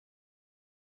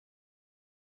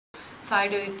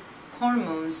thyroid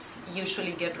hormones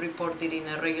usually get reported in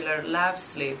a regular lab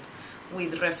slip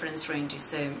with reference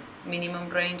ranges, a minimum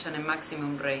range and a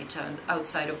maximum range,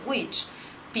 outside of which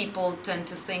people tend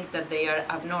to think that they are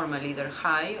abnormal, either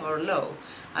high or low.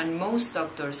 And most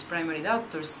doctors, primary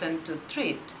doctors, tend to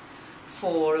treat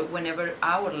for whenever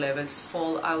our levels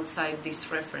fall outside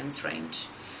this reference range.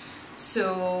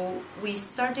 So we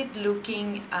started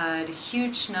looking at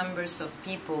huge numbers of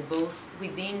people, both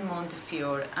within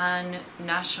Montefiore and a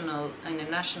national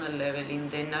level, in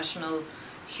the National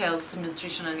Health,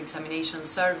 Nutrition and Examination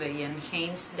Survey and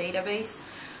Haynes database,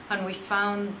 and we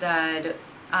found that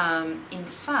in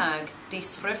fact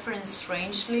these reference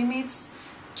range limits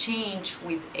change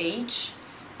with age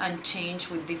and change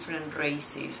with different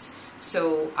races.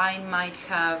 So I might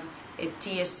have a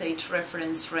TSH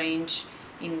reference range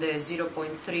in the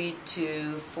 0.3 to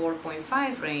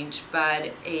 4.5 range, but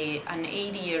an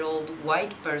 80-year-old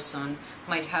white person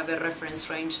might have a reference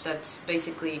range that's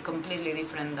basically completely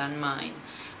different than mine.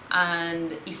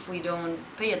 And if we don't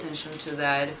pay attention to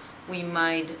that, we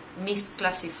might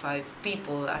misclassify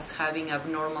people as having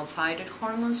abnormal thyroid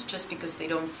hormones just because they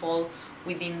don't fall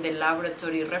within the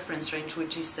laboratory reference range,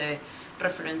 which is a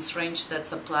reference range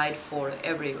that's applied for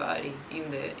everybody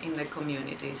in the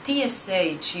communities.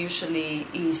 TSH usually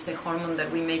is a hormone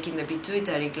that we make in the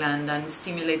pituitary gland and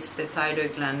stimulates the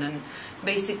thyroid gland, and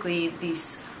basically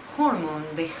this hormone,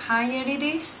 the higher it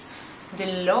is,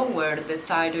 the lower the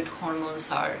thyroid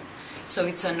hormones are. So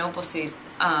it's an opposite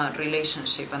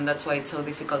relationship, and that's why it's so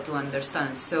difficult to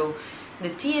understand. So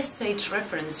the TSH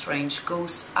reference range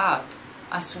goes up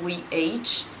as we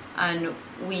age, and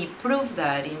we prove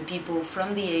that in people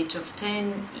from the age of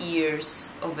 10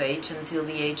 years of age until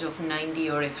the age of 90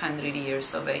 or 100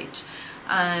 years of age.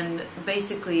 And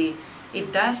basically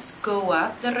it does go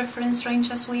up, the reference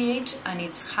range, as we age, and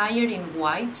it's higher in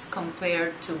whites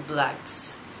compared to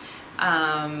blacks.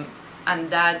 And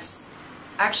that's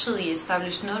actually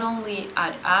established not only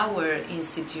at our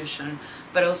institution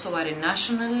but also at a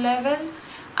national level,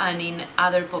 and in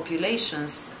other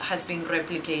populations has been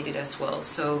replicated as well.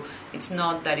 So it's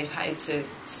not that it's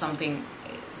something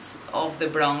of the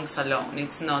Bronx alone.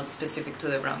 It's not specific to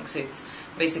the Bronx. It's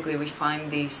basically we find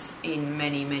this in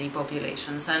many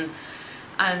populations,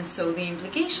 and so the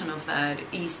implication of that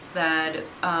is that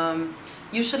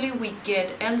usually we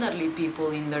get elderly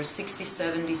people in their 60s,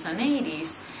 70s and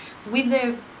 80s with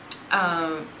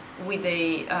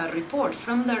a report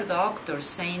from their doctor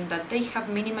saying that they have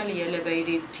minimally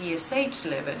elevated TSH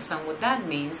levels, and what that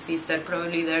means is that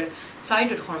probably their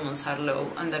thyroid hormones are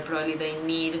low and that probably they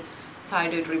need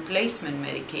thyroid replacement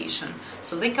medication.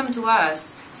 So they come to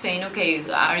us saying, okay,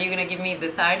 are you going to give me the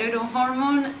thyroid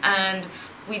hormone? And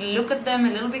we look at them a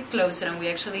little bit closer and we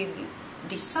actually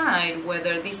decide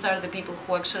whether these are the people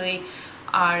who actually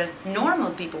are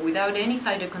normal people without any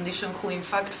thyroid condition, who in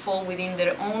fact fall within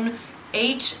their own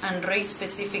age and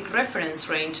race-specific reference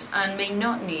range and may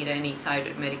not need any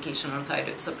thyroid medication or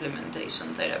thyroid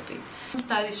supplementation therapy.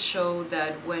 Studies show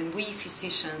that when we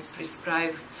physicians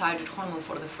prescribe thyroid hormone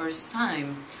for the first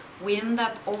time, we end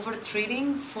up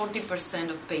over-treating 40%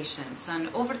 of patients,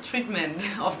 and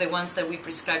over-treatment of the ones that we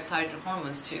prescribe thyroid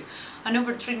hormones to. And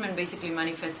over-treatment basically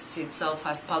manifests itself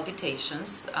as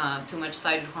palpitations. Too much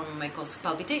thyroid hormone may cause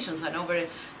palpitations, and over a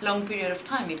long period of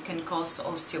time it can cause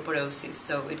osteoporosis,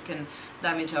 so it can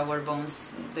damage our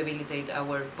bones, debilitate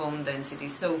our bone density.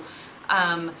 So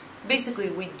basically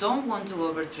we don't want to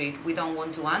over-treat, we don't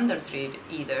want to under-treat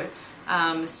either.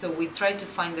 So we try to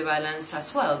find the balance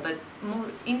as well. But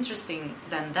more interesting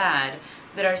than that,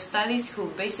 there are studies who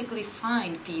basically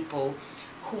find people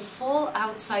who fall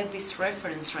outside this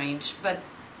reference range, but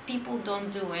people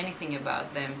don't do anything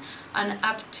about them. And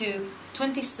up to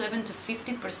 27 to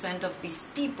 50% of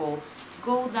these people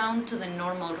go down to the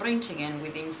normal range again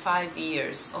within 5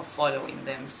 years of following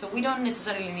them. So we don't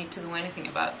necessarily need to do anything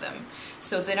about them.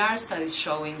 So there are studies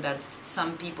showing that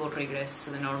some people regress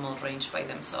to the normal range by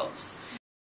themselves.